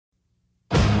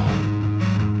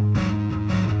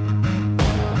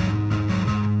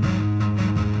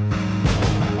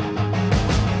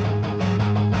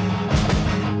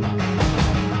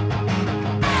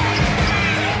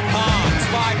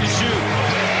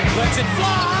Lets it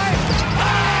fly.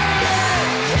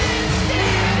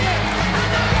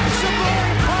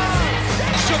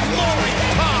 Shamorie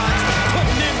Ponds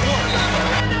putting in work.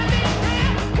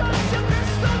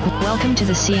 Welcome to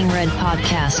the Seeing Red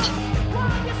podcast.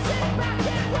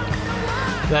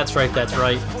 That's right.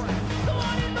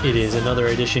 It is another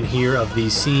edition here of the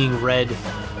Seeing Red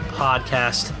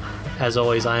podcast. As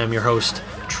always, I am your host,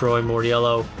 Troy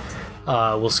Mordiello.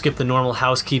 We'll skip the normal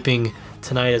housekeeping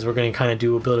tonight as we're going to kind of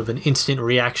do a bit of an instant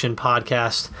reaction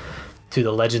podcast to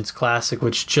the Legends Classic,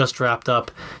 which just wrapped up,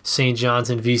 St.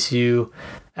 John's and VCU.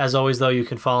 As always, though, you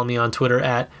can follow me on Twitter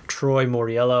at Troy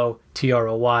Mordiello,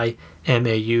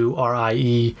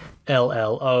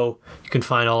 TroyMauriello. You can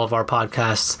find all of our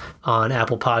podcasts on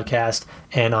Apple Podcast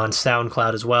and on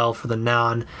SoundCloud as well for the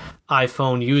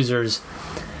non-iPhone users.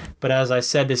 But as I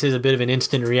said, this is a bit of an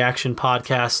instant reaction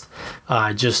podcast.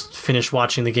 I just finished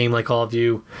watching the game like all of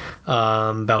you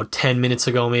about 10 minutes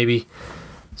ago maybe.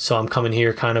 So I'm coming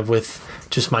here kind of with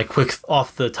just my quick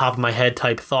off the top of my head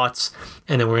type thoughts.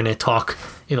 And then we're going to talk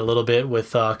in a little bit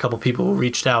with a couple people who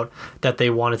reached out that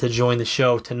they wanted to join the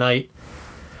show tonight.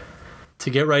 To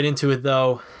get right into it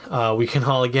though, we can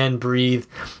all again breathe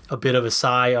a bit of a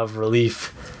sigh of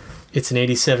relief. It's an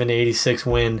 87-86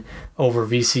 win over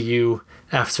VCU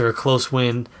after a close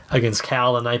win against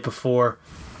Cal the night before.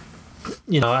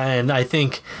 And I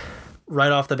think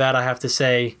right off the bat I have to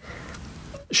say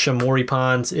Shamorie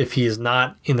Ponds, if he is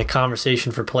not in the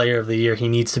conversation for Player of the Year, he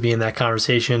needs to be in that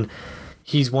conversation.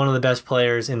 He's one of the best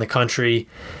players in the country.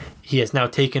 He has now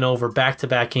taken over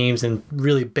back-to-back games and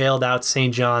really bailed out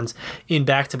St. John's in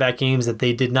back-to-back games that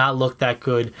they did not look that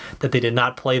good, that they did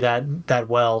not play that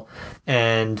well.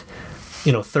 And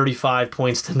 35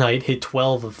 points tonight, hit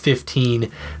 12 of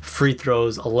 15 free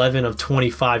throws, 11 of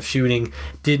 25 shooting.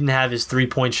 Didn't have his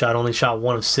three-point shot, only shot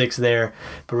 1 of 6 there,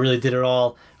 but really did it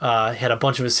all. Had a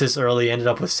bunch of assists early, ended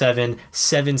up with 7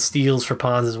 steals for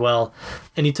Ponds as well.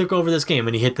 And he took over this game,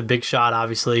 and he hit the big shot,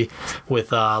 obviously,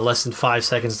 with less than 5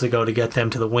 seconds to go to get them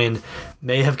to the win.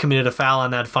 May have committed a foul on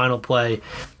that final play.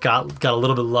 Got a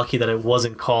little bit lucky that it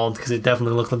wasn't called because it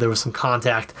definitely looked like there was some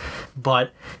contact. But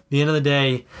at the end of the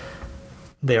day,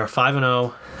 they are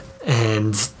 5-0,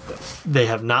 and they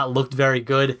have not looked very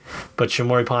good, but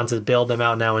Shamorie Ponds has bailed them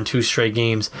out now in 2 straight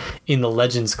games in the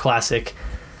Legends Classic.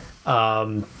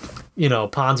 Ponds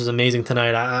was amazing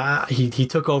tonight. He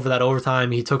took over that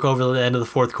overtime. He took over the end of the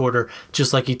fourth quarter,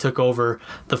 just like he took over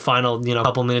the final,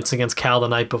 couple minutes against Cal the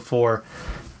night before.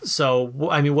 So,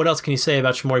 I mean, what else can you say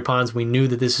about Shamorie Ponds? We knew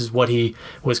that this is what he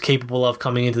was capable of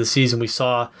coming into the season. We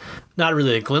saw not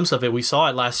really a glimpse of it. We saw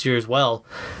it last year as well.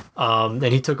 And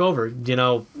he took over.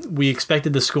 We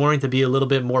expected the scoring to be a little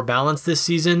bit more balanced this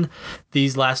season.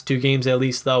 These last 2 games, at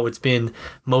least, though, it's been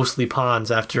mostly Ponds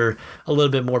after a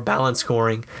little bit more balanced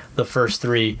scoring the first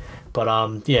 3.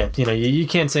 But, you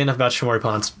can't say enough about Shamorie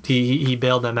Ponds. He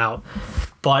bailed them out.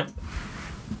 But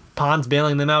Ponds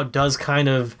bailing them out does kind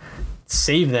of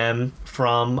save them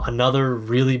from another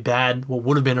really bad, what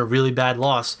would have been a really bad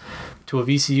loss to a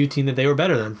VCU team that they were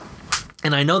better than.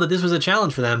 And I know that this was a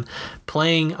challenge for them,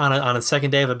 playing on a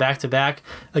second day of a back-to-back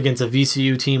against a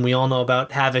VCU team. We all know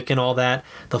about Havoc and all that,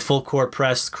 the full court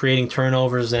press, creating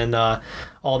turnovers and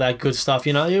all that good stuff.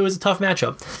 It was a tough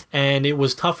matchup. And it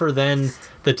was tougher than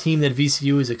the team that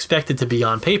VCU is expected to be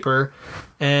on paper.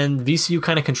 And VCU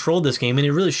kind of controlled this game, and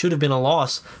it really should have been a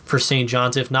loss for St.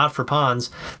 John's, if not for Ponds,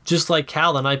 just like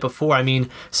Cal the night before. I mean,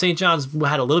 St. John's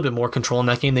had a little bit more control in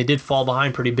that game. They did fall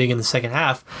behind pretty big in the second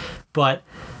half. But,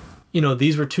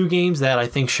 these were 2 games that I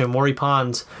think Shamorie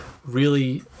Ponds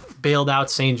really bailed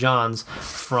out St. John's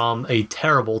from a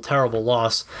terrible, terrible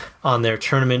loss on their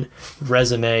tournament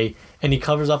resume. And he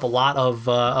covers up a lot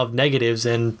of negatives.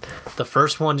 And the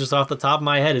first one, just off the top of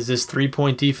my head, is this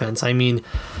 3-point defense. I mean,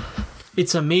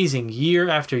 it's amazing. Year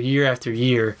after year after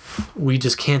year, we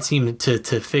just can't seem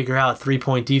to figure out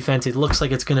 3-point defense. It looks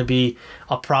like it's going to be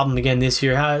a problem again this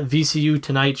year. VCU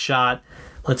tonight shot,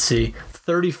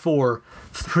 34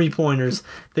 3-pointers.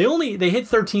 They hit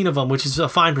 13 of them, which is a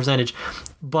fine percentage,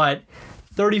 but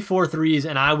 34 threes,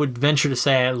 and I would venture to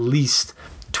say at least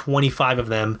 25 of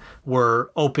them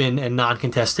were open and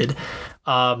non-contested.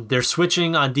 They're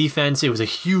switching on defense. It was a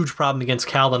huge problem against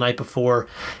Cal the night before.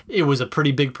 It was a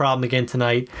pretty big problem again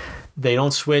tonight. They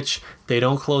don't switch. They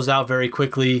don't close out very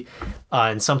quickly.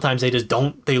 And sometimes they just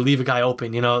don't. They leave a guy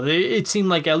open. It seemed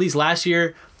like at least last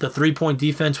year, the 3-point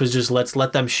defense was just let's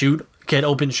let them shoot, get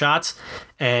open shots,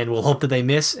 and we'll hope that they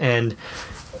miss. And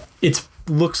it's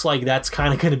looks like that's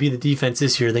kind of going to be the defense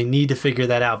this year. They need to figure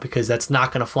that out because that's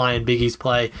not going to fly in Big East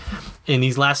play. In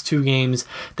these last 2 games,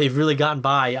 they've really gotten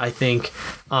by, I think,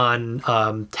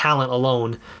 on talent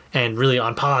alone and really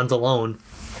on Ponds alone.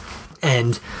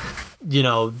 And,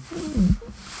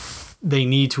 they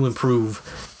need to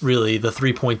improve, really, the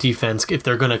 3-point defense if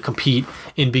they're going to compete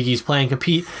in Big East play and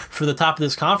compete for the top of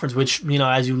this conference, which,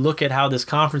 as you look at how this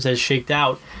conference has shaked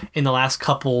out in the last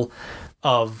couple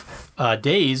of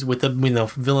days with the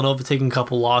Villanova taking a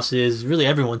couple losses, really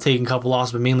everyone taking a couple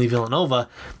losses, but mainly Villanova,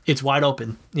 it's wide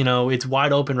open. It's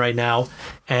wide open right now.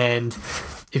 And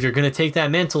if you're going to take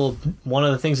that mantle, one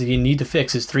of the things that you need to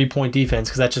fix is 3-point defense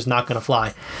because that's just not going to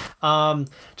fly.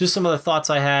 Just some other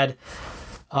thoughts I had.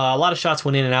 A lot of shots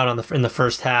went in and out in the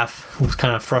first half. It was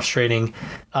kind of frustrating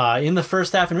in the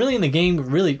first half, and really in the game,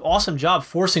 really awesome job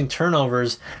forcing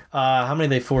turnovers. How many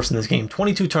did they force in this game?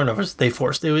 22 turnovers they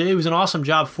forced. It was an awesome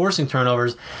job forcing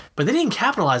turnovers, but they didn't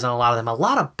capitalize on a lot of them. A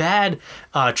lot of bad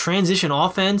transition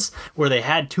offense where they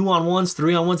had 2-on-1s,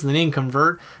 3-on-1s, and they didn't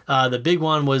convert. The big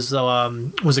one was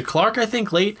it Clark, I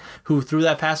think, late, who threw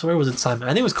that pass away? Or was it Simon?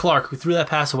 I think it was Clark who threw that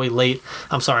pass away late.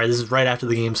 I'm sorry, this is right after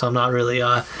the game, so I'm not really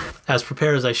as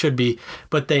prepared as I should be.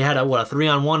 But they had a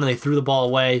 3-on-1, and they threw the ball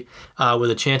away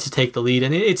with a chance to take the lead.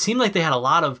 And it seemed like they had a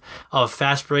lot of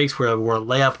fast breaks where a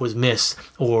layup was missed,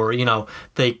 or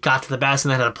they got to the basket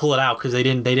and they had to pull it out because they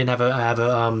didn't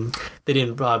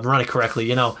run it correctly.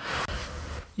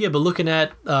 Yeah, but looking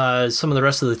at some of the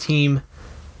rest of the team,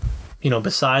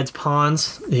 besides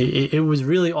Ponds, it was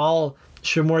really all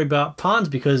Shamorie Ponds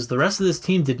because the rest of this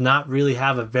team did not really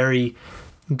have a very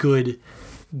good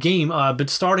game. But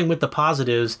starting with the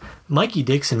positives, Mikey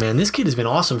Dixon, man, this kid has been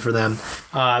awesome for them.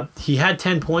 He had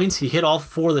 10 points. He hit all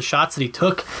 4 of the shots that he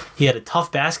took. He had a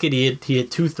tough basket. He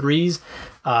hit 2 threes.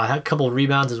 Had a couple of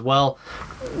rebounds as well.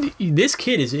 This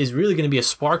kid is really going to be a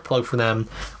spark plug for them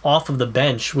off of the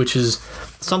bench, which is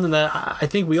something that I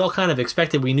think we all kind of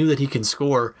expected. We knew that he can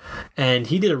score, and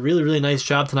he did a really, really nice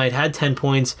job tonight, had 10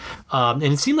 points, and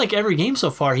it seemed like every game so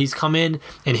far he's come in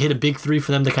and hit a big 3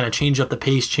 for them to kind of change up the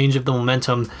pace, change up the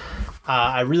momentum.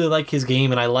 I really like his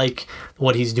game, and I like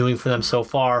what he's doing for them so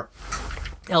far.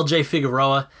 LJ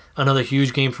Figueroa, another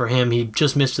huge game for him. He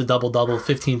just missed a double-double,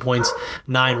 15 points,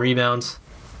 9 rebounds.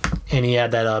 And he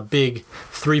had that big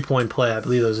 3-point play, I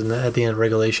believe it was at the end of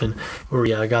regulation, where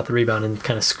he got the rebound and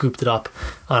kind of scooped it up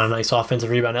on a nice offensive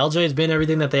rebound. LJ has been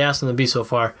everything that they asked him to be so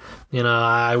far.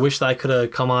 I wish that I could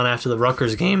have come on after the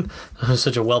Rutgers game. It was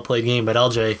such a well-played game, but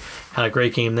LJ had a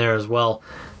great game there as well.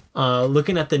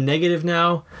 Looking at the negative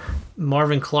now,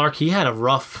 Marvin Clark, he had a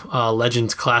rough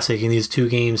Legends Classic in these 2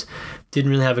 games. Didn't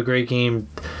really have a great game.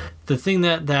 The thing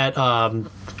that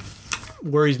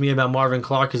worries me about Marvin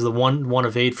Clark is the 1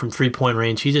 of 8 from 3-point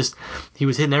range. He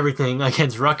was hitting everything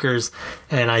against Rutgers,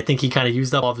 and I think he kind of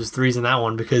used up all of his threes in that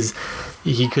one because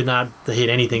he could not hit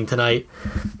anything tonight.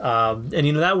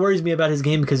 And that worries me about his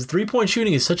game because 3-point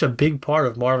shooting is such a big part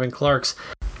of Marvin Clark's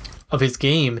his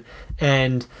game.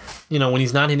 And when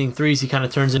he's not hitting threes, he kind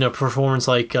of turns into a performance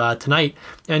like tonight.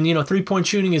 And 3-point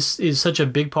shooting is such a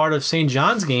big part of St.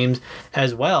 John's games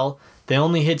as well. They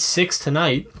only hit 6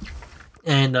 tonight,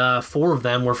 and 4 of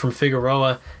them were from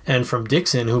Figueroa and from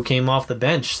Dixon, who came off the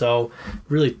bench. So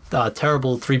really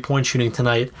terrible 3-point shooting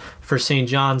tonight for St.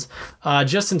 John's.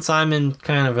 Justin Simon,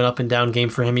 kind of an up and down game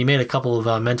for him. He made a couple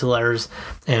of mental errors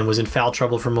and was in foul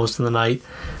trouble for most of the night.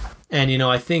 And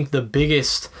I think the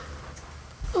biggest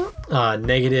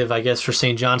negative, I guess, for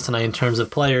St. John's tonight in terms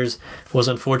of players was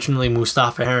unfortunately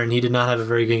Mustafa Heron. He did not have a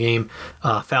very good game.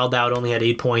 Fouled out, only had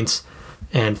 8 points,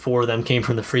 and 4 of them came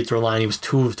from the free throw line. He was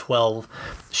 2 of 12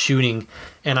 shooting.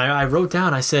 And I wrote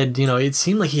down, I said, it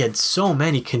seemed like he had so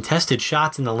many contested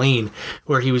shots in the lane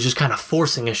where he was just kind of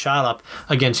forcing a shot up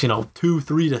against,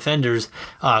 2-3 defenders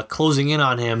closing in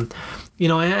on him.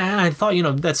 And I thought,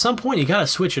 at some point you got to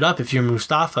switch it up if you're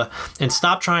Mustafa and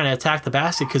stop trying to attack the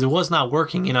basket because it was not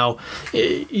working.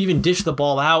 Even dish the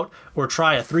ball out or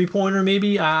try a 3-pointer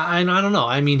maybe. I don't know.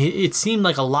 I mean, it seemed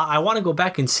like a lot. I want to go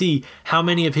back and see how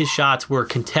many of his shots were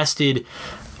contested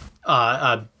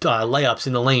layups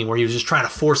in the lane where he was just trying to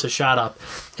force a shot up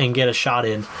and get a shot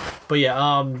in. But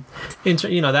yeah,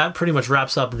 that pretty much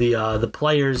wraps up the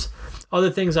players. Other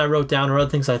things I wrote down or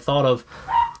other things I thought of.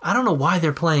 I don't know why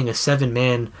they're playing a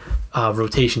 7-man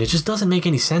rotation. It just doesn't make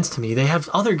any sense to me. They have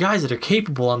other guys that are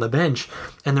capable on the bench,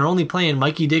 and they're only playing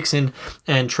Mikey Dixon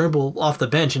and Trimble off the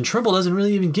bench, and Trimble doesn't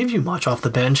really even give you much off the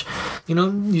bench.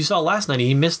 You saw last night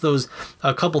he missed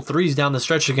a couple threes down the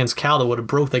stretch against Cal that would have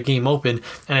broke that game open,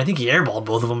 and I think he airballed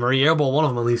both of them, or he airballed one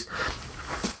of them at least.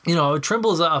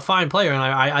 Trimble's a fine player, and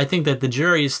I think that the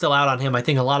jury is still out on him. I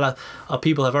think a lot of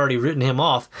people have already written him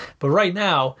off. But right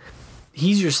now,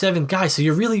 he's your seventh guy, so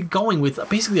you're really going with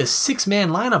basically a six-man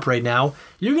lineup right now.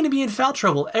 You're going to be in foul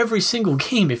trouble every single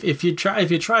game if you try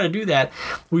to do that.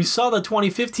 We saw the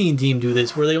 2015 team do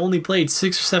this, where they only played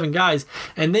 6 or 7 guys,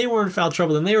 and they were in foul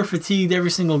trouble, and they were fatigued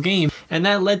every single game, and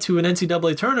that led to an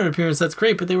NCAA tournament appearance. That's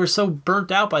great, but they were so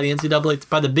burnt out by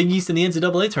the Big East and the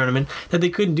NCAA tournament that they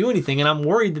couldn't do anything, and I'm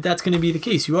worried that that's going to be the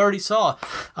case. You already saw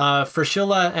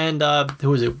Frashilla and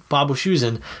Bob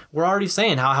Wischusen were already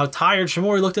saying how tired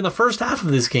Shamorie looked in the first half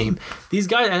of this game. These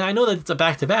guys, and I know that it's a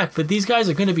back-to-back, but these guys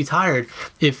are going to be tired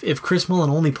if Chris Mullen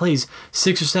only plays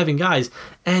 6 or 7 guys.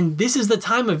 And this is the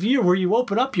time of year where you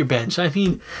open up your bench. I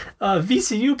mean,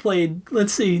 VCU played,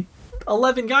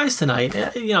 11 guys tonight.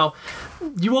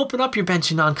 You open up your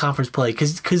bench in non-conference play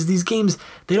because these games,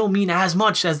 they don't mean as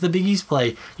much as the Big East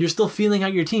play. You're still feeling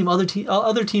out your team. Other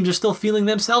teams are still feeling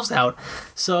themselves out.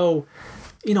 So,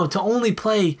 to only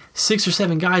play 6 or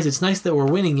 7 guys, it's nice that we're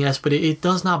winning, yes, but it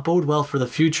does not bode well for the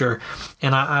future.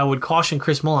 And I would caution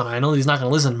Chris Mullen. I know he's not going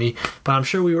to listen to me, but I'm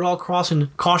sure we would all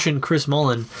caution Chris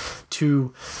Mullen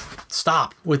to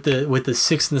stop with the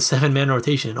 6 and the 7-man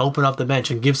rotation and open up the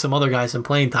bench and give some other guys some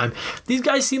playing time. These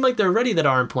guys seem like they're ready that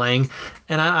aren't playing,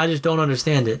 and I just don't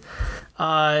understand it.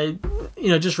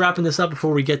 Just wrapping this up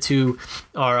before we get to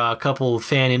our couple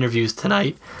fan interviews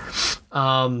tonight.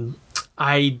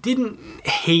 I didn't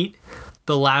hate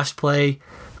the last play.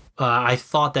 I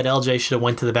thought that LJ should have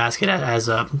went to the basket, as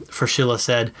Frashilla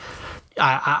said.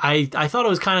 I thought it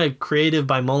was kind of creative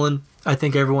by Mullen. I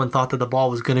think everyone thought that the ball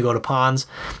was going to go to Ponds,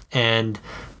 and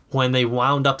when they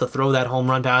wound up to throw that home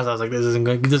run pass, I was like, this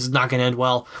is not going to end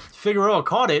well. Figueroa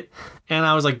caught it, and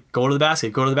I was like, go to the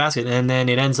basket. And then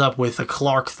it ends up with a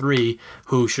Clark 3,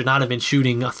 who should not have been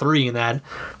shooting a 3 in that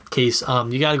case.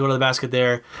 You got to go to the basket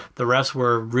there. The refs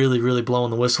were really, really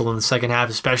blowing the whistle in the second half,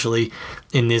 especially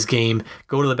in this game.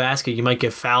 Go to the basket, you might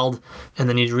get fouled, and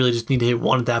then you really just need to hit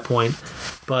one at that point.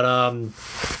 But,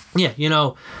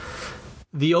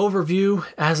 the overview,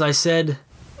 as I said,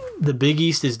 the Big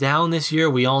East is down this year.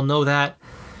 We all know that.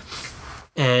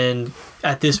 And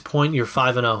at this point, you're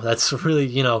 5-0. That's really,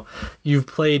 you've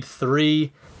played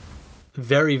 3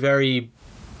 very, very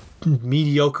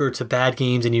mediocre to bad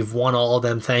games, and you've won all of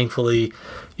them, thankfully.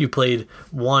 You played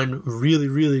one really,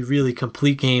 really, really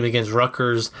complete game against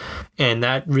Rutgers, and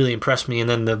that really impressed me. And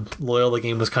then the Loyola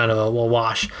game was kind of a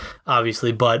wash,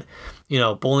 obviously. But,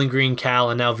 Bowling Green, Cal,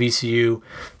 and now VCU,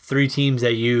 3 teams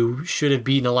that you should have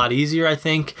beaten a lot easier, I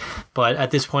think. But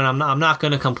at this point, I'm not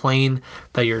going to complain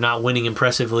that you're not winning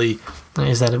impressively.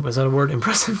 Was that a word?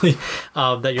 Impressively?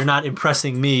 That you're not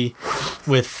impressing me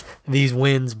with these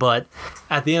wins. But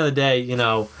at the end of the day,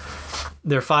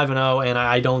 they're 5-0, and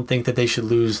I don't think that they should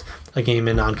lose a game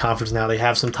in non-conference now. They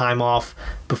have some time off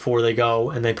before they go,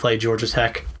 and they play Georgia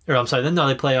Tech. They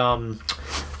play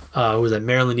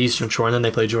Maryland Eastern Shore, and then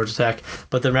they play Georgia Tech.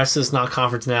 But the rest of this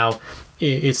non-conference now,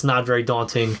 it's not very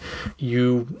daunting.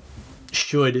 You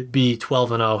should be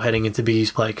 12-0 heading into Big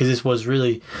East play, because this was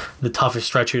really the toughest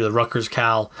stretch here, the Rutgers,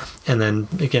 Cal, and then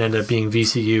it can end up being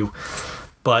VCU.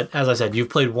 But as I said, you've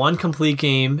played 1 complete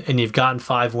game, and you've gotten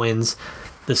 5 wins.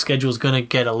 The schedule's going to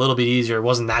get a little bit easier. It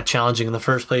wasn't that challenging in the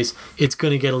first place. It's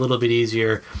going to get a little bit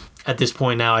easier at this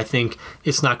point now. I think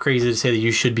it's not crazy to say that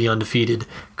you should be undefeated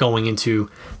going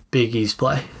into Big East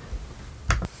play.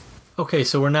 Okay,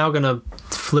 so we're now going to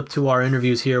flip to our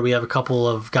interviews here. We have a couple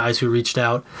of guys who reached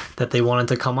out that they wanted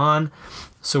to come on.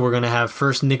 So we're going to have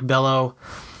first Nick Bello.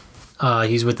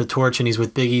 He's with the Torch, and he's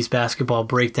with Big East Basketball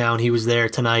Breakdown. He was there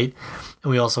tonight.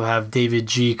 And we also have David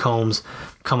G. Combs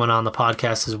coming on the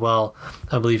podcast as well.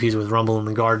 I believe he's with Rumble in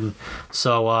the Garden.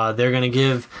 So they're going to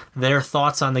give their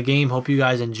thoughts on the game. Hope you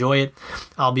guys enjoy it.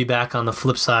 I'll be back on the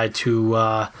flip side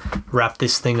to wrap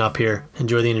this thing up here.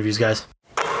 Enjoy the interviews, guys.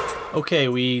 Okay,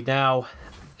 we now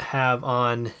have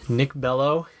on Nick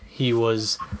Bello. He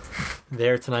was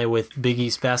there tonight with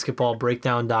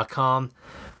BigEastBasketballBreakdown.com.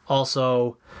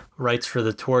 Also writes for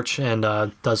the Torch and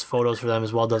does photos for them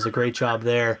as well. Does a great job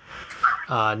there.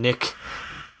 Nick,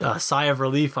 sigh of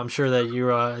relief. I'm sure that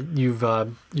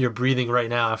you're breathing right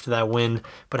now after that win.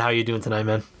 But how are you doing tonight,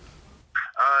 man?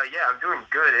 Yeah, I'm doing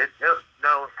good. That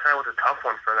kind of was a tough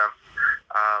one for them.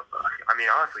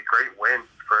 Honestly, great win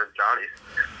for Johnnies.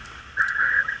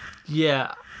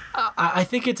 Yeah, I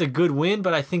think it's a good win,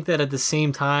 but I think that at the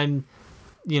same time,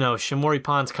 Shamorie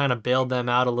Ponds kind of bailed them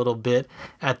out a little bit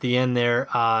at the end there.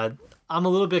 I'm a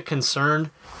little bit concerned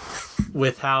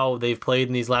with how they've played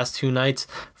in these last 2 nights.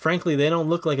 Frankly, they don't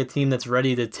look like a team that's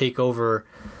ready to take over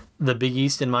the Big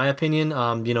East, in my opinion.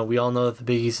 We all know that the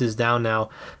Big East is down now,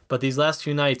 but these last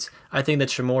two nights, I think that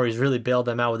Shamorie's really bailed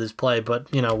them out with his play.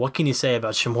 But what can you say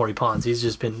about Shamorie Ponds? He's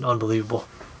just been unbelievable.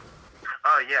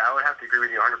 Yeah, I would have to agree with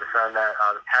you 100% on that.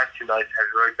 The past two nights has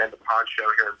really been the Pond show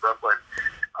here in Brooklyn.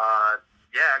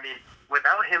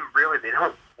 Without him, really, they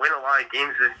don't win a lot of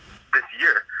games this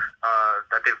year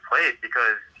that they've played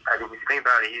because, if you think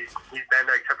about it, he's been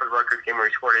there except for the Rutgers game where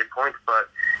he scored 8 points, but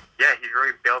yeah, he's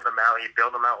really bailed them out. He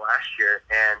bailed them out last year,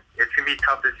 and it's going to be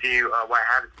tough to see what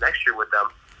happens next year with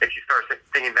them if you start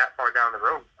thinking that far down the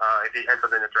road, if he ends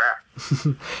up in the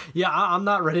draft. Yeah, I'm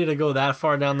not ready to go that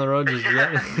far down the road just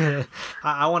yet.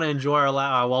 I want to enjoy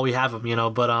our while we have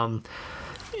him, but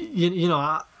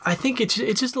I think it's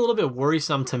just a little bit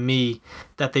worrisome to me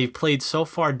that they've played so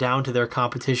far down to their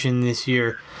competition this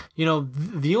year.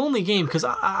 The only game, because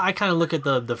I kind of look at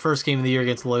the first game of the year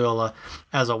against Loyola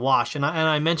as a wash, and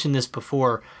I mentioned this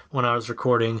before when I was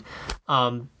recording.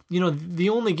 The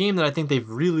only game that I think they've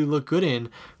really looked good in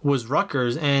was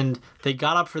Rutgers, and they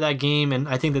got up for that game, and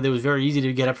I think that it was very easy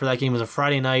to get up for that game. It was a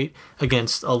Friday night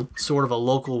against a sort of a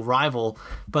local rival,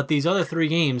 but these other three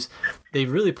games, they've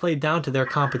really played down to their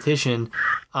competition.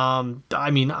 Are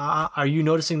you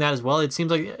noticing that as well? It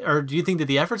seems like, or do you think that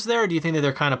the effort's there, or do you think that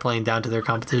they're kind of playing down to their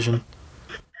competition?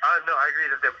 No, I agree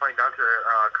that they're playing down to their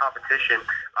competition.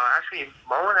 Actually,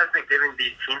 Mullen has been giving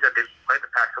these teams that they've played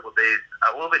the past couple of days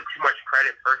a little bit too much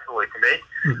credit personally to me.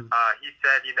 Mm-hmm. He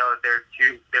said, they were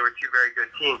two very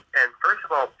good teams. And first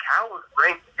of all, Cal was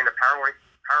ranked in the power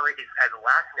rankings as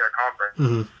last in their conference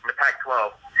in the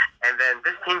Pac-12. And then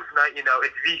this team tonight,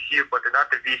 it's VCU, but they're not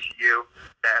the VCU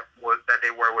that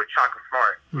they were with Shaka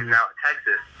Smart, who's now at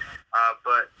Texas.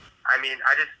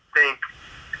 I just think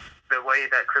the way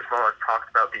that Chris Mullen talked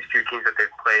about these two teams that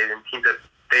they've played and teams that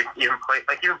they've even played,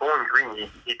 like even Bowling Green,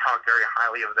 he talked very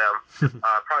highly of them,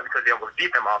 probably because they almost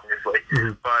beat them, obviously.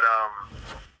 But,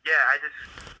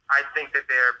 I think that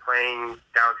they're playing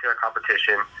down to their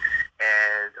competition,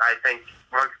 and I think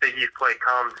once Big East play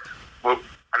comes, we're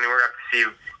going to have to see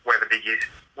where the Big East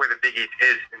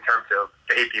is in terms of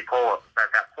the AP poll at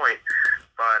that point.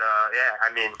 But,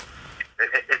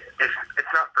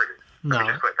 it's not pretty. No. Let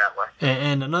me just put it that way.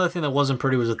 And another thing that wasn't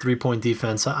pretty was a 3-point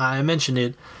defense. I mentioned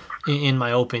it in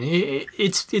my open.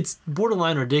 It's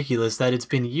borderline ridiculous that it's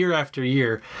been year after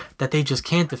year that they just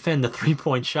can't defend the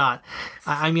 3-point shot.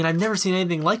 I've never seen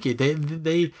anything like it.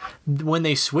 They when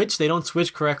they switch, they don't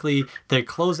switch correctly. They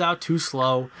close out too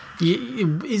slow.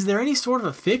 Is there any sort of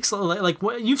a fix? Like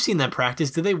you've seen them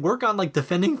practice. Do they work on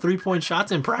defending 3-point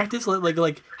shots in practice?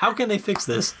 Like how can they fix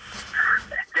this?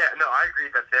 Yeah, no, I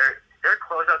agree that their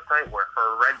closeouts tonight were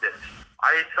horrendous.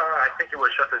 I think it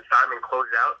was Justin Simon closed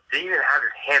out. Didn't even have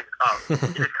his hands up.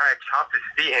 He just kind of chopped his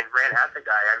feet and ran at the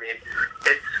guy.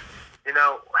 It's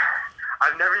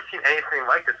I've never seen anything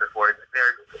like this before.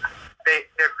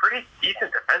 They're pretty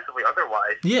decent defensively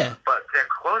otherwise. Yeah. But their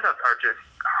closeouts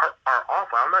are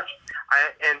awful.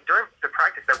 And during the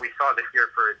practice that we saw this year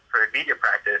for the media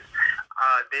practice,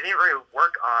 they didn't really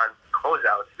work on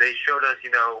closeouts. They showed us,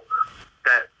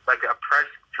 that like a press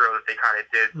drill that they kind of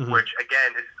did, which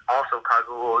again is also caused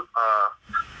a little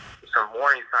some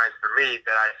warning signs for me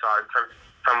that I saw in terms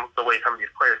of the way some of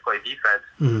these players play defense.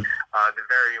 They're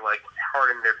very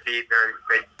hard in their feet.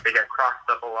 They get crossed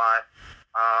up a lot.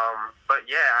 But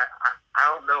yeah, I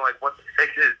don't know what the fix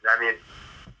is.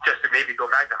 Just to maybe go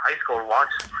back to high school and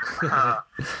watch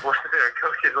their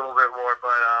coaches a little bit more.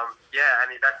 But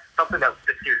that's something that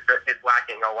this team is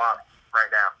lacking a lot right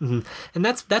now. And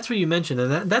that's what you mentioned,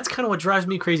 and that's kind of what drives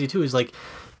me crazy too, is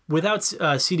without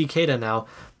CD Keita now,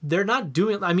 they're not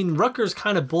doing. Rutgers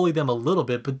kind of bullied them a little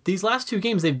bit, but these last two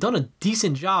games they've done a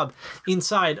decent job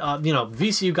inside.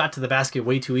 VCU got to the basket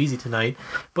way too easy tonight,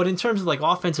 but in terms of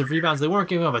offensive rebounds, they weren't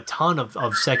giving up a ton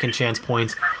of second chance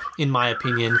points, in my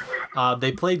opinion.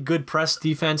 They played good press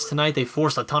defense tonight. They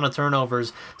forced a ton of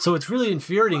turnovers, so it's really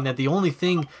infuriating that the only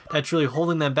thing that's really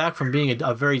holding them back from being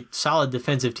a very solid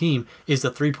defensive team is the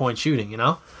 3-point shooting.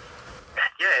 Yeah,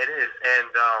 it is, and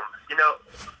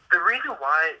the reason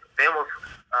why they almost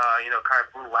kind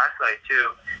of blew last night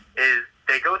too is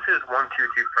they go to this 1-2-2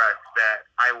 press that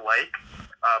I like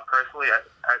personally.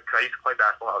 Cause I used to play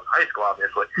basketball in high school,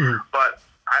 obviously, but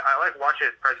I like watching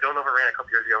this press. Villanova ran a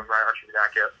couple years ago with Archie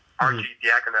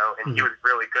Diacono, and he was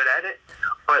really good at it.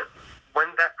 But when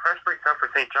that press breaks down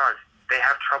for St. John's, they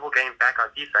have trouble getting back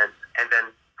on defense, and then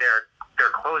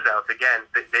their closeouts again,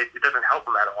 it doesn't help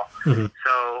them at all.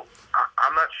 So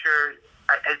I'm not sure.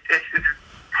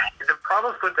 the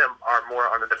problems with them are more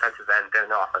on the defensive end than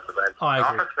the offensive end. Oh, I the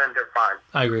agree. offensive end, they're fine.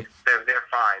 I agree. They're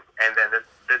fine. And then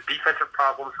the defensive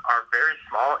problems are very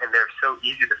small, and they're so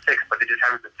easy to fix, but they just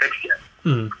haven't been fixed yet.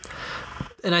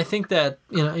 And I think that,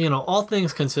 all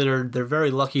things considered, they're very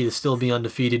lucky to still be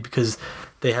undefeated because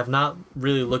they have not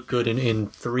really looked good in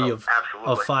 3 of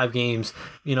 5 games.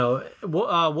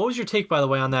 What was your take, by the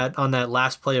way, on that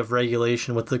last play of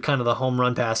regulation with the kind of the home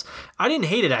run pass? I didn't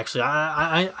hate it, actually.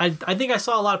 I think I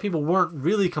saw a lot of people weren't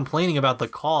really complaining about the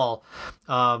call,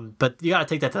 but you got to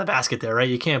take that to the basket there, right?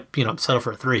 You can't, settle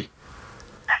for a 3.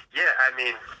 Yeah, I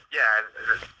mean,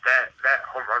 that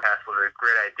home run pass was a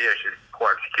great idea. It's just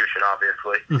poor execution,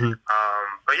 obviously.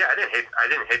 But yeah, I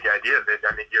didn't hate the idea of it.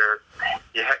 I mean,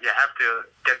 you have to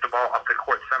get the ball up the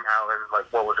court somehow, and like,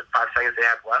 what was it, 5 seconds they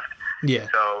had left? Yeah.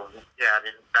 So yeah, I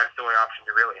mean, that's the only option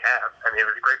you really have. I mean, it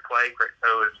was a great play.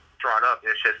 It was drawn up.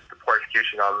 It's just the poor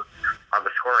execution on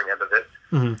the scoring end of it.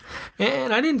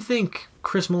 And I didn't think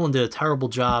Chris Mullin did a terrible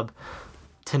job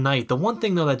tonight. The one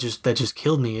thing though that just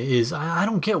killed me is I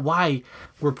don't get why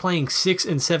we're playing 6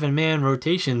 and 7 man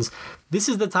rotations. This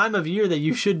is the time of year that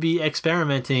you should be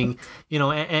experimenting,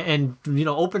 and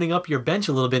opening up your bench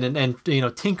a little bit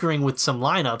and tinkering with some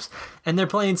lineups. And they're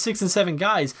playing 6 and 7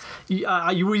 guys. We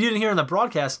didn't hear in the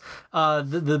broadcast.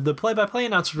 The play-by-play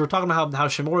announcers were talking about how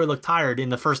Shamorie looked tired in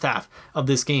the first half of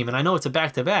this game. And I know it's a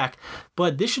back-to-back,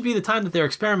 but this should be the time that they're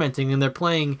experimenting and they're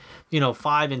playing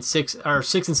 5 and 6 or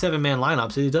 6 and 7 man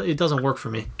lineups. It doesn't work for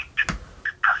me.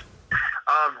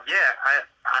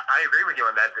 I agree with you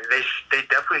on that. They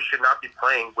definitely should not be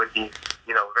playing with these,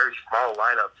 very small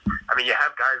lineups. I mean, you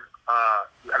have guys.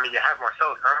 You have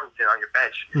Marcellus Arlington on your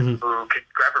bench who could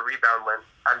grab a rebound when.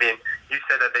 I mean, you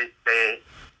said that they.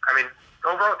 I mean,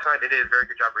 overall tonight they did a very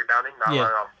good job rebounding, not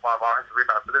allowing a lot of offensive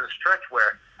rebounds. But there's a stretch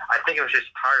where I think it was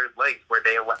just tired legs where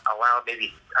they allowed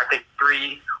maybe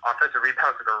 3 offensive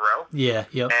rebounds in a row. Yeah.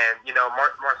 Yep. And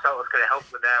Marcellus could have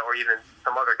helped with that, or even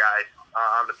some other guys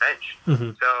on the bench.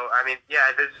 So I mean,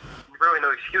 there's really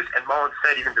no excuse. And Mullin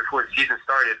said even before the season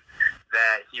started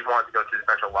that he wanted to go to the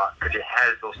bench a lot because he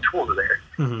has those tools there.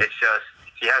 It's just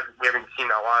we haven't seen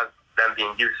a lot of them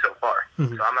being used so far. So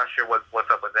I'm not sure what's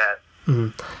up with that.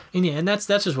 And that's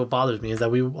just what bothers me is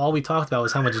that all we talked about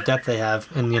was how much depth they have,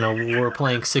 and we're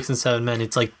playing 6 and 7 men.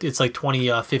 It's like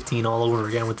 2015 all over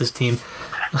again with this team.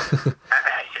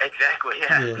 Exactly.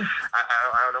 Yeah.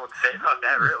 I don't know what to say about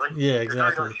that really. Yeah,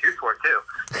 exactly. There's shoot for it too.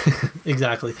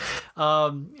 Exactly.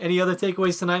 Any other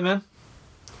takeaways tonight, man?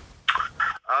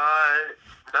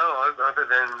 No, other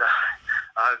than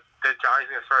the Johnnies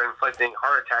going to start inflicting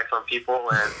heart attacks on people,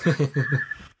 and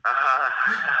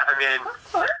I mean,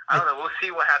 I don't know. We'll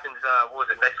see what happens. What was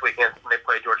it, next weekend when they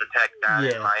play Georgia Tech down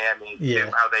in Miami?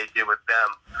 How they do with them.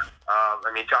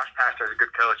 I mean, Josh Pastner is a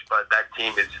good coach, but that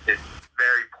team is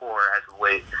very poor as of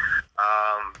late.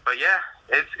 But yeah,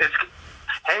 it's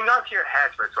hang on to your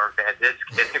hats, Red Storm fans.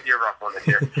 It's gonna be a rough one this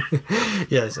year.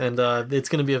 Yes, and it's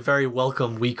gonna be a very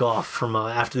welcome week off from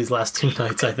after these last 2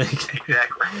 nights, I think.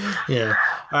 Exactly. Yeah.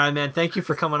 All right, man. Thank you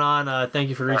for coming on. Thank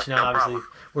you for reaching out. Obviously, problem.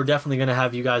 We're definitely gonna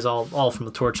have you guys all from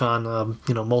the torch on,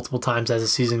 multiple times as the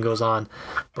season goes on.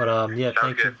 But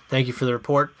thank you for the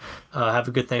report. Have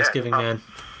a good Thanksgiving, man.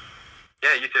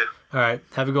 Yeah, you too. All right,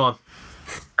 have a good one.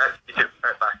 All right, you too.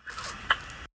 All right, bye.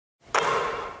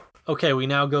 Okay, we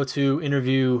now go to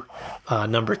interview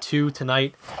number 2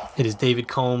 tonight. It is David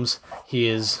Combs. He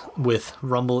is with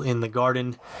Rumble in the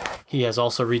Garden. He has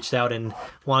also reached out and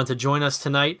wanted to join us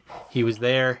tonight. He was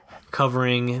there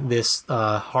covering this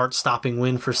heart-stopping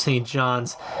win for St.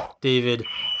 John's. David,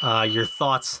 your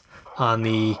thoughts on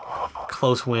the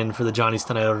close win for the Johnnies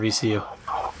tonight over VCU?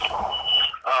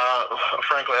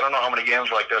 Frankly, I don't know how many games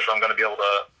like this I'm going to be able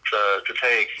to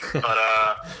take, but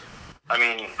I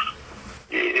mean,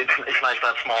 it's nice to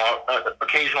have small,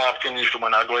 occasional opportunities to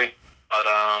win ugly, but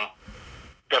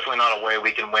definitely not a way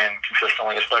we can win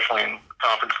consistently, especially in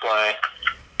conference play.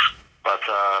 But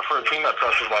for a team that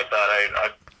presses like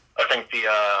that, I think the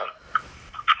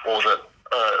what was it?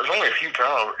 It was only a few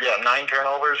turnovers. Yeah, 9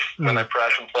 turnovers when they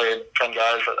pressed and played 10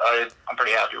 guys. I'm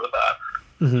pretty happy with that.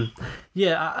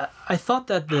 Yeah, I thought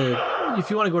that if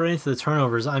you want to go into the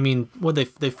turnovers, I mean,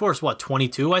 they forced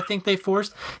 22? I think they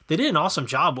forced. They did an awesome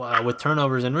job with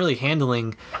turnovers and really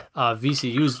handling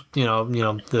VCU's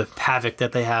the havoc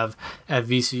that they have at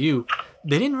VCU.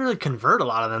 They didn't really convert a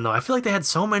lot of them though. I feel like they had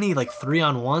so many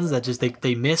 3-on-1s that just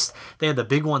they missed. They had the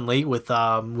big one late with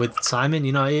Simon.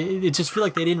 It just feel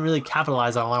like they didn't really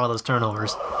capitalize on a lot of those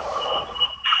turnovers.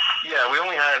 Yeah, we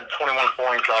only had 21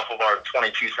 points off of our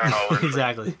 22 turnovers.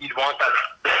 Exactly. You'd want that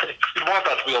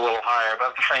to be a little higher, but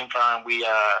at the same time, we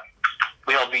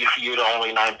we held VCU to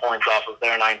only 9 points off of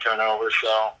their 9 turnovers.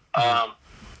 So at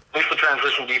least the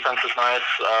transition defense is nice.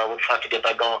 We'll just have to get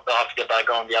that going. They'll have to get that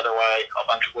going the other way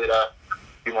offensively to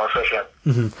be more efficient.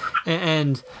 Mm-hmm.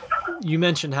 And you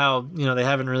mentioned how they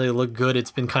haven't really looked good. It's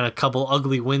been kind of a couple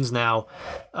ugly wins now.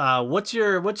 What's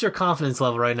your confidence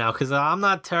level right now? Because I'm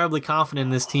not terribly confident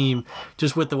in this team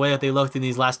just with the way that they looked in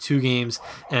these last 2 games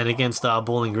and against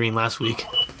Bowling Green last week.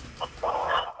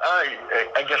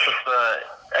 I guess it's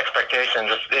the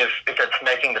expectations. If it's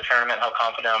making the tournament, how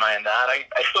confident am I in that?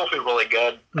 I still feel really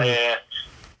good. Mm-hmm.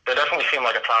 They definitely seem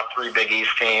like a top 3 Big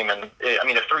East team, and I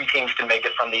mean, if 3 teams can make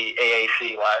it from the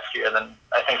AAC last year, then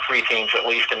I think 3 teams at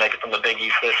least can make it from the Big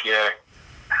East this year.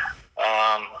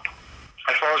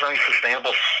 As far as any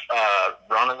sustainable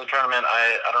run in the tournament,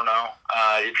 I don't know.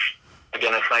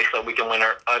 It's nice that we can win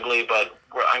ugly, but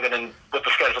with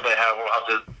the schedule they have,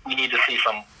 we need to see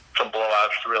some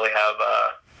blowouts to really have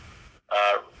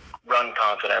run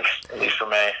confidence, at least for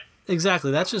me.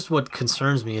 Exactly. That's just what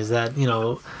concerns me is that,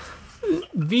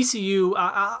 VCU,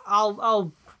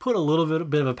 I'll put a little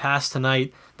bit of a pass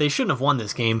tonight. They shouldn't have won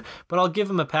this game, but I'll give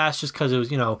them a pass just because it was,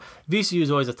 VCU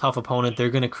is always a tough opponent. They're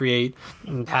going to create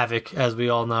havoc, as we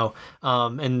all know,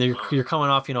 and you're coming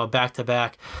off, a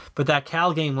back-to-back. But that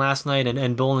Cal game last night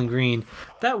and Bowling Green,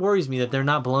 that worries me that they're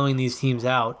not blowing these teams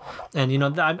out. And,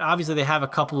 obviously they have a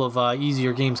couple of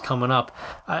easier games coming up.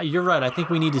 You're right. I think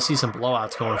we need to see some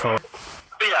blowouts going forward.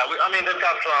 But yeah, they've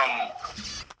got some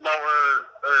lower,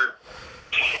 or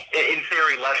in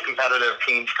theory, less competitive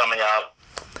teams coming up.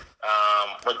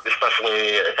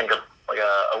 Especially, I think, like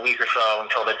a week or so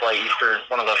until they play Eastern,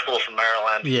 one of those schools from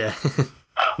Maryland. Yeah.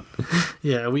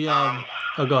 Yeah, we, oh,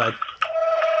 go ahead.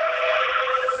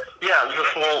 Yeah,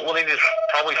 we'll need to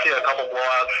probably see a couple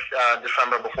blowouts in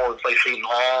December before we play Seton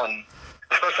Hall, and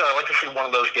especially I'd like to see one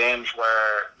of those games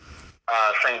where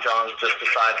St. John's just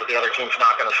decides that the other team's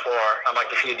not going to score. I'd like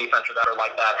to see a defensive effort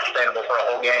like that sustainable for a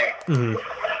whole game.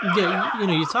 Mm-hmm.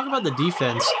 Yeah, you talk about the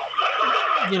defense.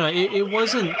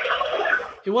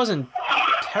 It wasn't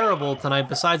terrible tonight.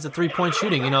 Besides the 3-point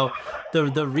shooting,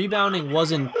 the rebounding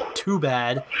wasn't too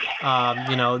bad.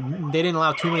 They didn't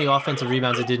allow too many offensive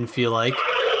rebounds. It didn't feel like.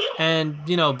 And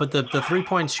but the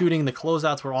 3-point shooting, the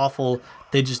closeouts were awful.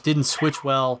 They just didn't switch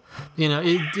well.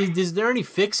 Is there any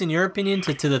fix in your opinion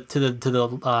to the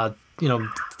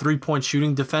 3-point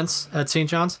shooting defense at St.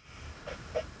 John's?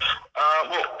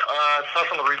 Aside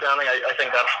from the rebounding, I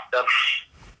think that's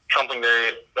something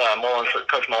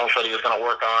Coach Mullen said he was going to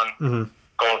work on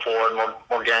going forward.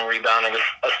 More gang rebounding.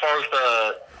 As far as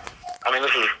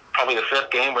this is probably the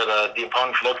 5th game where the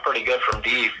opponents looked pretty good from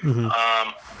deep.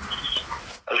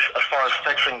 As far as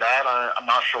fixing that, I'm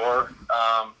not sure.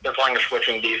 They're playing a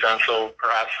switching defense, so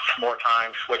perhaps more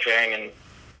time switching and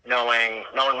knowing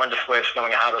when to switch,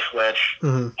 knowing how to switch.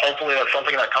 Hopefully that's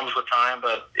something that comes with time,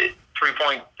 but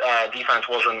 3-point defense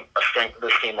wasn't a strength of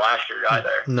this team last year either.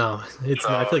 No, I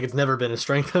feel like it's never been a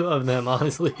strength of them,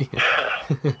 honestly.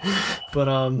 But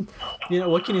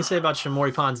what can you say about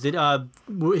Shamorie Ponds?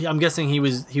 I'm guessing he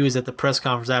was at the press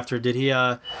conference after. Did he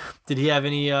have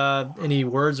any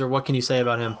words, or what can you say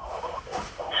about him?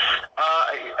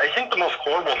 I think the most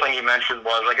horrible thing he mentioned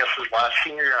was, I guess his last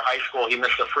senior year of high school, he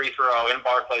missed a free throw in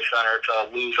Barclays Center to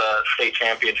lose a state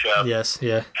championship. Yes,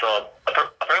 yeah. So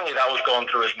apparently that was going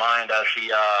through his mind as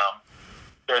he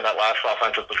during that last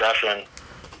offensive possession.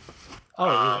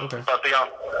 Oh, okay. But beyond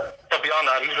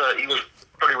that, he was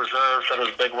pretty reserved. Said it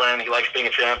was a big win. He likes being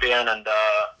a champion, and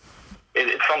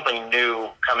it's something new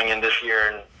coming in this year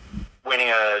and winning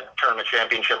a tournament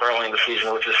championship early in the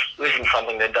season, which isn't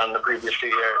something they've done the previous 2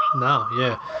 years. No,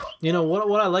 yeah.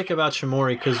 What I like about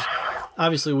Shamorie, because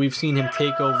obviously we've seen him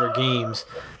take over games,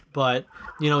 but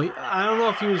I don't know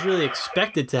if he was really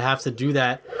expected to have to do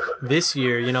that this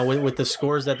year, with the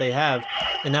scores that they have,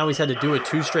 and now he's had to do it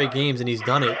 2 straight games and he's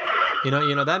done it.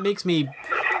 That makes me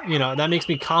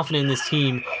confident in this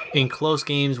team in close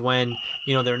games when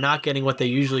they're not getting what they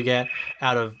usually get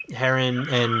out of Heron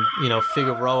and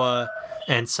Figueroa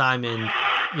and Simon.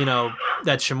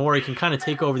 That Shamorie can kind of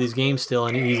take over these games still,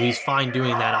 and he's fine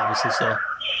doing that, obviously. So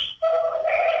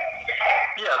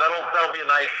yeah, that'll be a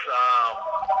nice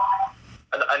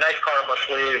card up our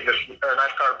sleeve, or a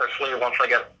nice card up their sleeve once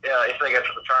if they get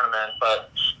to the tournament.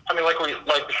 But like we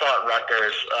saw at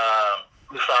Rutgers.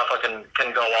 Mustafa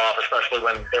can go off, especially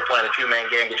when they're playing a 2-man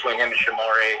game between him and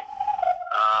Shamorie.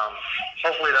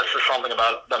 Hopefully that's just something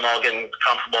about them all getting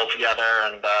comfortable together,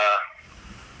 and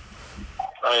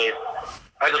I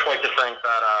just like to think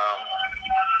that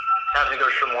having to go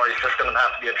to Shamorie is just going to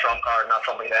have to be a trump card, not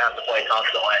something they have to play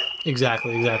constantly.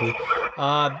 Exactly.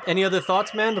 Any other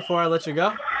thoughts, man, before I let you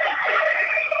go?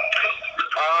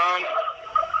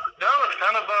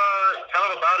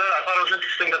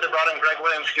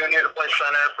 Williams Jr. to play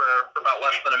center for about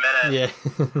less than a minute. Yeah.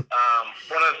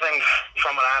 One of the things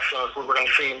someone asked him if we were going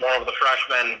to see more of the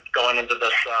freshmen going into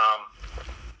this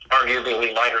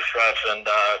arguably lighter stretch, and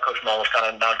Coach Mull was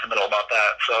kind of non-committal about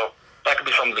that. So that could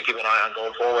be something to keep an eye on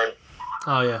going forward.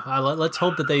 Oh yeah, let's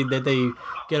hope that they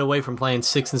get away from playing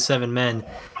 6 and 7 men,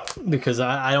 because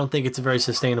I don't think it's a very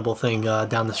sustainable thing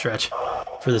down the stretch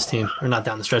for this team, or not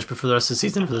down the stretch, but for the rest of the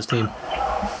season for this team.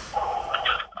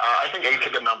 I think 8's a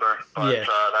good number, but Yeah.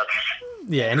 that's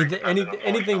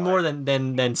Anything more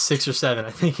than 6 or 7,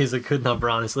 I think, is a good number,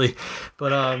 honestly.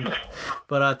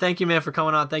 But thank you, man, for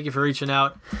coming on. Thank you for reaching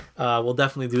out. We'll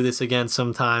definitely do this again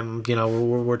sometime. You know,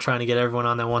 we're trying to get everyone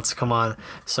on that wants to come on.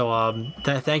 So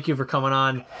thank you for coming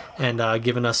on and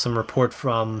giving us some report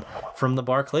from the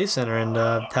Barclays Center. And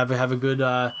have a good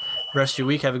rest of your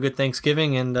week. Have a good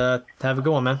Thanksgiving, and have a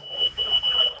good one, man.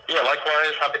 Yeah,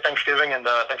 likewise. Happy Thanksgiving, and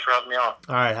thanks for having me on.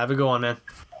 All right, have a good one, man.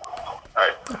 All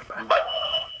right, bye.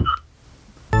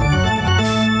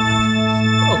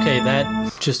 Okay,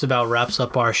 that just about wraps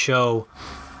up our show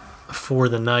for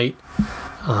the night.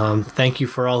 Thank you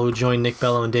for all who joined Nick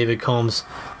Bello and David Combs.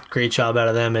 Great job out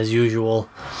of them as usual.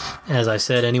 As I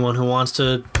said, anyone who wants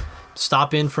to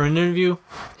stop in for an interview,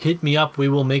 hit me up. We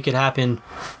will make it happen,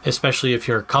 especially if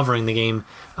you're covering the game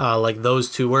like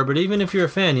those two were. But even if you're a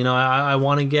fan, you know, I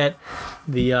want to get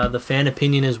the fan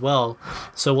opinion as well.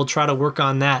 So we'll try to work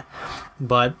on that.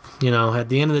 But, you know, at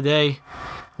the end of the day,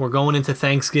 we're going into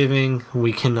Thanksgiving.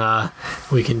 We can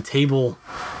table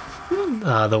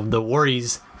the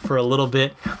worries for a little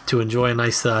bit to enjoy a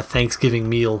nice Thanksgiving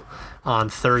meal on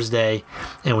Thursday,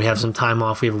 and we have some time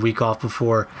off. We have a week off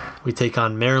before we take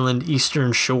on Maryland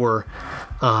Eastern Shore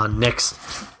next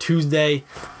Tuesday.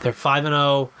 They're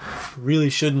 5-0. Really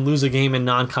shouldn't lose a game in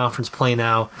non-conference play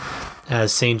now,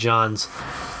 as St. John's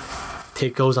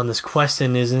goes on this quest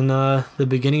and is in the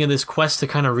beginning of this quest to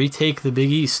kind of retake the Big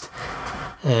East.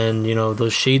 And, you know,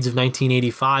 those shades of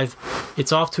 1985,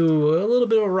 it's off to a little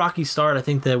bit of a rocky start. I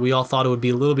think that we all thought it would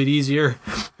be a little bit easier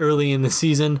early in the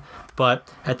season,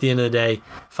 but at the end of the day,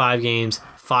 5 games,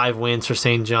 5 wins for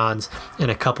St. John's, and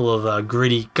a couple of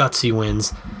gritty, gutsy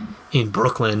wins in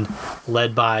Brooklyn,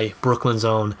 led by Brooklyn's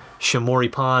own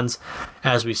Shamorie Ponds.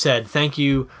 As we said, thank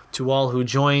you to all who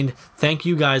joined. Thank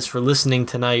you guys for listening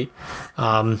tonight.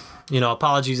 You know,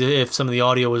 apologies if some of the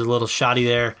audio was a little shoddy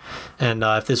there, and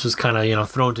if this was kind of, you know,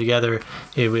 thrown together.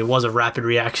 It was a rapid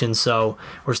reaction, so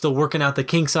we're still working out the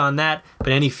kinks on that, but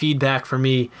any feedback for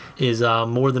me is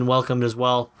more than welcomed as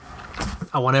well.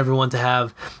 I want everyone to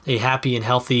have a happy and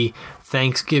healthy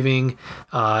Thanksgiving.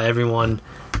 Everyone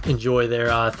enjoy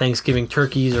their Thanksgiving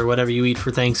turkeys or whatever you eat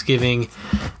for Thanksgiving.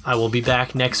 I will be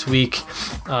back next week.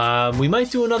 We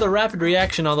might do another rapid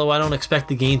reaction, although I don't expect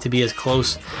the game to be as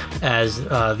close as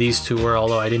these two were,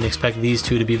 although I didn't expect these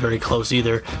two to be very close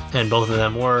either, and both of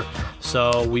them were.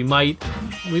 So we might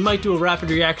do a rapid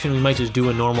reaction. We might just do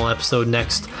a normal episode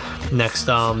next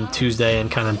Tuesday and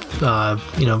kind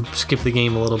of skip the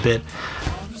game a little bit.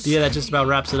 But yeah, that just about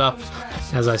wraps it up.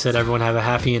 As I said, everyone have a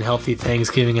happy and healthy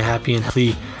Thanksgiving, a happy and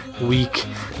healthy week.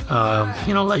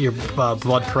 Let your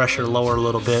blood pressure lower a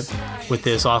little bit with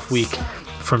this off week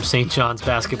from St. John's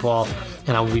basketball.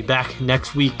 And I will be back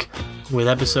next week with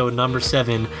episode number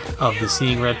 7 of the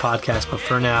Seeing Red podcast. But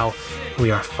for now,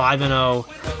 we are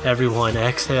 5-0. Everyone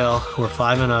exhale. We're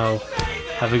 5-0.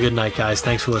 Have a good night, guys.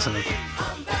 Thanks for listening.